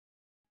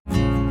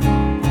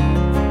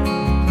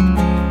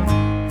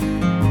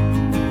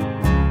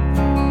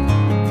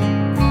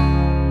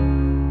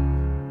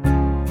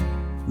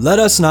Let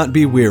us not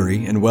be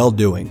weary in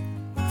well-doing,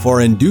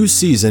 for in due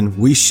season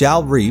we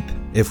shall reap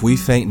if we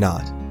faint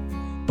not.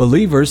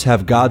 Believers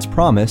have God's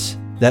promise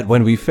that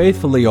when we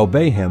faithfully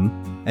obey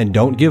Him and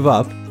don't give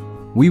up,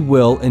 we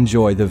will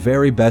enjoy the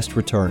very best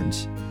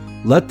returns.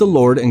 Let the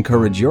Lord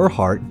encourage your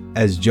heart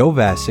as Joe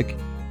Vasick,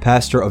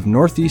 pastor of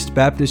Northeast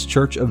Baptist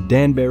Church of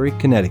Danbury,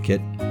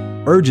 Connecticut,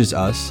 urges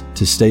us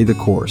to stay the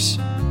course.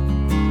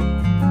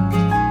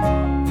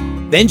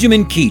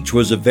 Benjamin Keach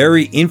was a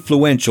very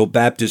influential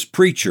Baptist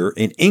preacher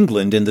in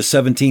England in the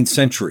 17th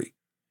century.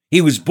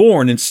 He was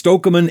born in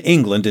Stokeman,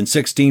 England in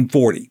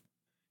 1640.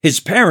 His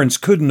parents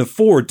couldn't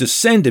afford to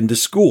send him to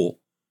school,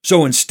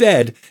 so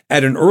instead,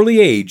 at an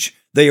early age,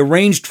 they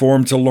arranged for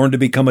him to learn to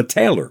become a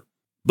tailor.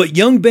 But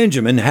young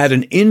Benjamin had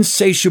an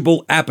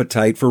insatiable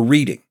appetite for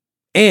reading,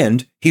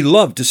 and he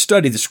loved to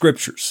study the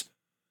Scriptures.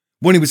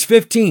 When he was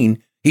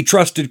 15, he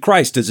trusted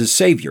Christ as his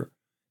Savior.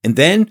 And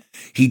then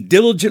he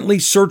diligently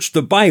searched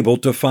the Bible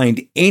to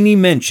find any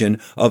mention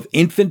of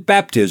infant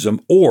baptism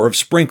or of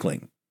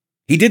sprinkling.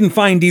 He didn't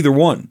find either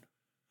one,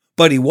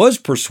 but he was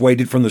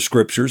persuaded from the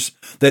Scriptures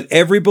that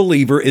every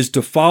believer is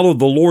to follow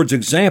the Lord's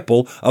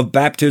example of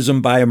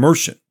baptism by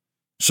immersion.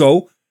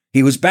 So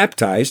he was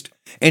baptized,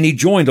 and he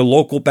joined a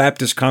local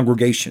Baptist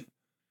congregation.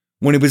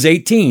 When he was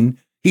 18,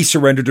 he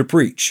surrendered to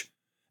preach.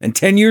 And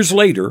 10 years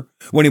later,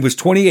 when he was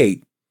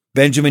 28,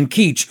 Benjamin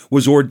Keach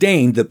was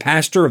ordained the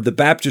pastor of the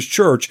Baptist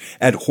church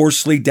at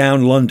Horsley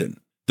Down,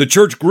 London. The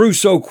church grew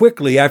so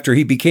quickly after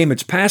he became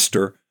its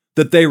pastor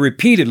that they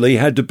repeatedly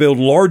had to build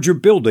larger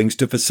buildings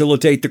to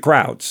facilitate the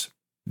crowds.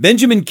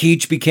 Benjamin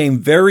Keach became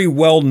very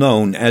well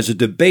known as a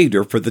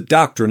debater for the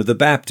doctrine of the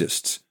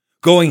Baptists,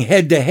 going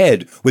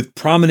head-to-head with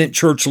prominent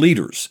church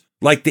leaders,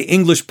 like the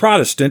English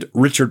Protestant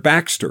Richard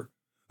Baxter,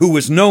 who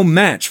was no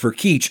match for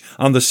Keach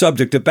on the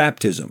subject of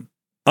baptism.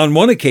 On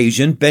one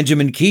occasion,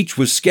 Benjamin Keach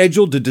was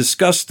scheduled to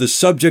discuss the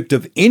subject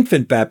of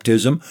infant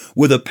baptism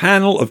with a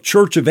panel of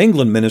Church of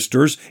England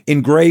ministers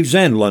in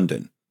Gravesend,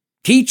 London.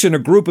 Keach and a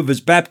group of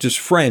his Baptist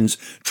friends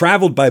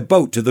traveled by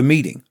boat to the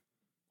meeting.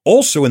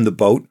 Also in the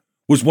boat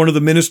was one of the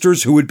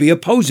ministers who would be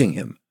opposing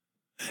him.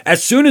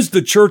 As soon as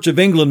the Church of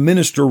England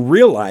minister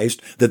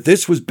realized that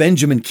this was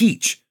Benjamin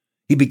Keach,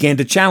 he began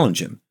to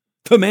challenge him.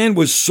 The man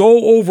was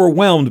so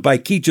overwhelmed by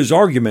Keach's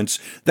arguments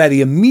that he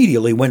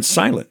immediately went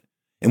silent.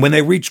 And when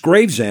they reached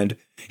Gravesend,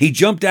 he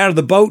jumped out of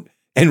the boat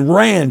and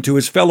ran to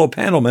his fellow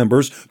panel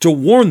members to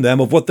warn them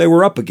of what they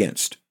were up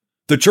against.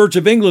 The Church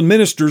of England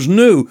ministers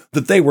knew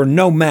that they were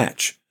no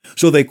match,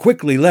 so they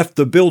quickly left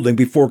the building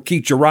before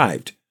Keach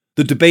arrived.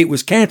 The debate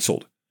was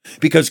canceled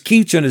because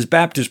Keach and his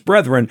Baptist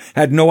brethren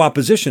had no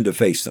opposition to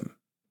face them.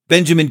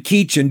 Benjamin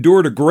Keach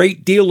endured a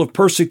great deal of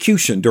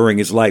persecution during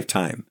his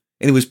lifetime,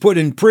 and he was put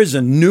in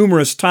prison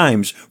numerous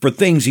times for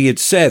things he had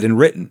said and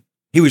written.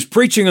 He was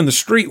preaching on the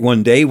street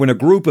one day when a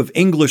group of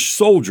English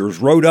soldiers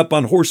rode up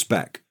on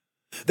horseback.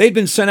 They'd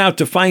been sent out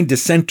to find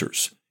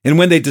dissenters, and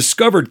when they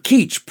discovered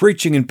Keach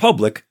preaching in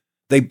public,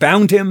 they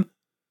bound him,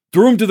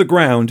 threw him to the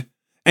ground,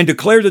 and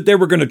declared that they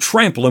were going to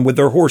trample him with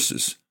their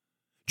horses.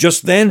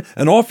 Just then,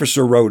 an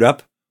officer rode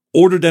up,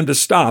 ordered them to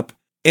stop,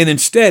 and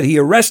instead he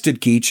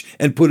arrested Keach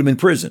and put him in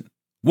prison.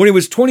 When he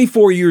was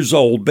 24 years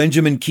old,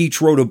 Benjamin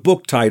Keach wrote a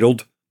book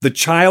titled The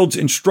Child's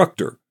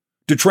Instructor,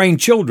 to train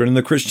children in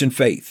the Christian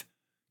faith.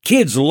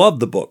 Kids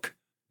loved the book,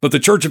 but the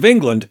Church of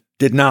England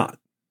did not.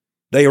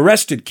 They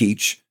arrested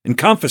Keach and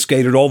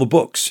confiscated all the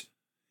books.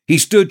 He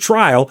stood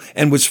trial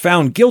and was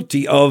found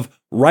guilty of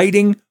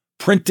writing,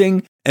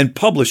 printing, and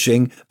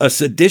publishing a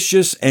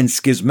seditious and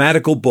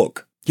schismatical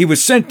book. He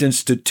was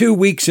sentenced to 2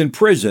 weeks in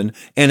prison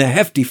and a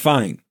hefty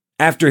fine.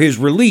 After his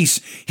release,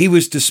 he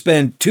was to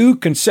spend 2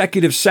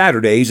 consecutive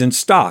Saturdays in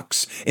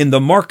stocks in the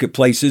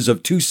marketplaces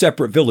of 2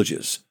 separate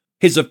villages.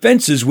 His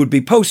offenses would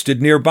be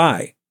posted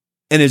nearby,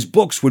 and his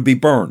books would be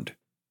burned.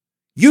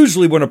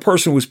 Usually when a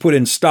person was put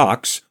in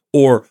stocks,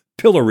 or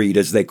pilloried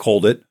as they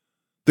called it,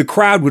 the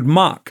crowd would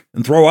mock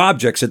and throw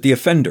objects at the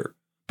offender.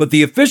 But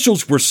the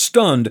officials were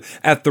stunned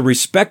at the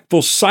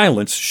respectful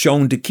silence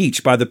shown to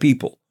Keach by the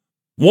people.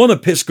 One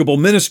Episcopal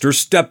minister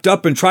stepped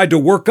up and tried to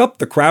work up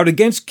the crowd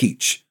against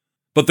Keach.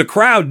 But the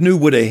crowd knew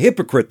what a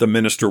hypocrite the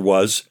minister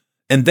was,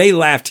 and they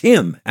laughed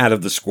him out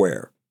of the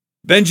square.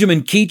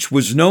 Benjamin Keach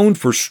was known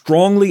for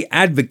strongly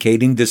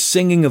advocating the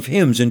singing of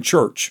hymns in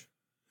church.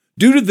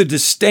 Due to the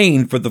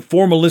disdain for the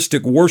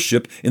formalistic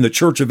worship in the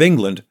Church of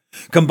England,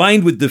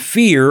 combined with the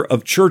fear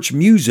of church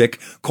music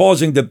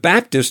causing the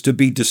Baptists to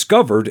be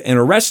discovered and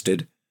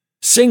arrested,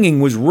 singing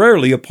was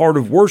rarely a part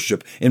of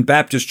worship in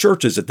Baptist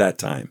churches at that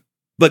time.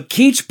 But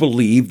Keach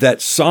believed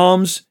that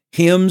psalms,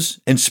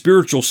 hymns, and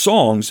spiritual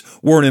songs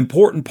were an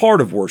important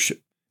part of worship,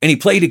 and he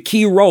played a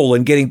key role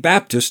in getting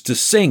Baptists to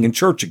sing in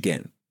church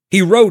again.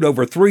 He wrote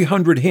over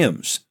 300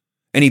 hymns,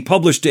 and he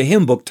published a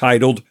hymn book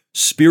titled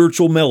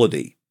Spiritual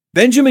Melody.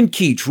 Benjamin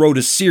Keach wrote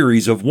a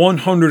series of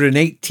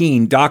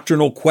 118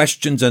 doctrinal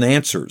questions and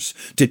answers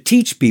to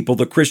teach people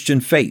the Christian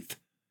faith.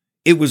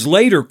 It was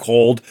later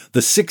called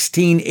the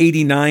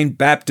 1689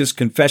 Baptist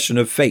Confession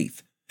of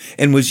Faith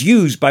and was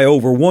used by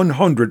over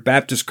 100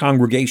 Baptist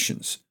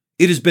congregations.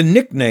 It has been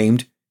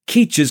nicknamed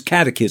Keach's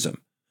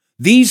Catechism.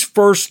 These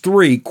first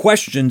 3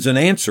 questions and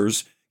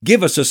answers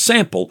give us a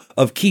sample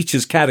of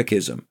Keach's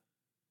Catechism.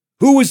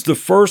 Who is the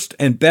first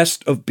and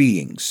best of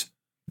beings?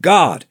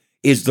 God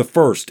is the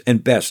first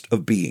and best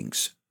of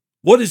beings.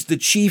 What is the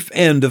chief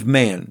end of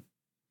man?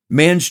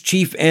 Man's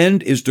chief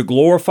end is to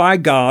glorify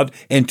God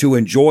and to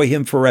enjoy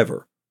Him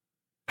forever.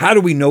 How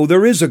do we know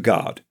there is a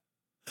God?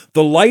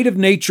 The light of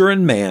nature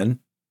and man,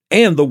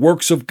 and the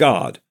works of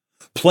God,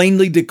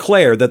 plainly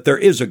declare that there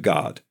is a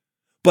God,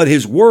 but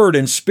His Word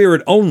and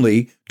Spirit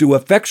only do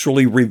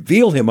effectually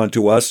reveal Him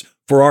unto us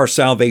for our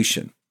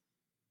salvation.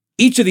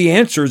 Each of the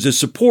answers is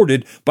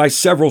supported by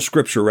several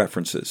scripture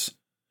references.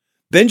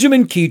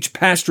 Benjamin Keach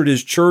pastored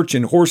his church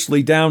in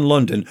Horsley Down,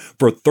 London,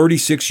 for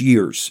 36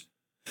 years.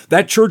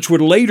 That church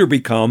would later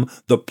become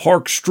the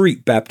Park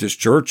Street Baptist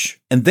Church,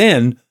 and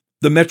then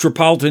the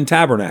Metropolitan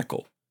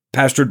Tabernacle,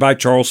 pastored by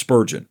Charles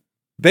Spurgeon.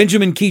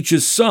 Benjamin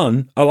Keach's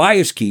son,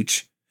 Elias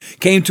Keach,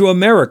 came to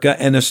America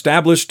and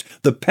established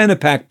the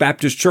Pennapack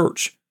Baptist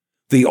Church,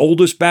 the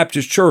oldest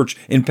Baptist church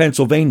in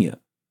Pennsylvania.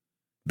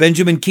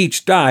 Benjamin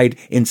Keach died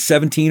in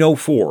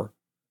 1704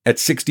 at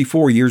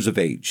 64 years of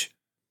age.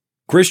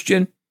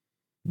 Christian,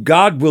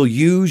 God will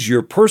use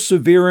your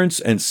perseverance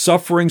and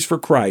sufferings for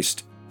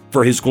Christ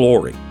for His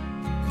glory.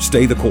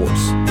 Stay the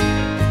course.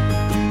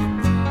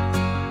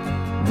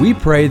 We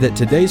pray that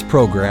today's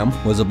program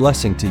was a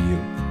blessing to you.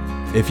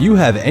 If you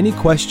have any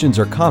questions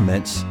or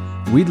comments,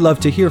 we'd love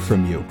to hear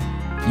from you.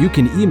 You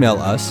can email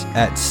us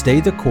at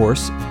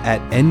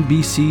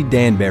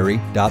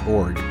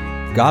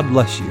staythecourse@nbcdanbury.org. God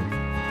bless you.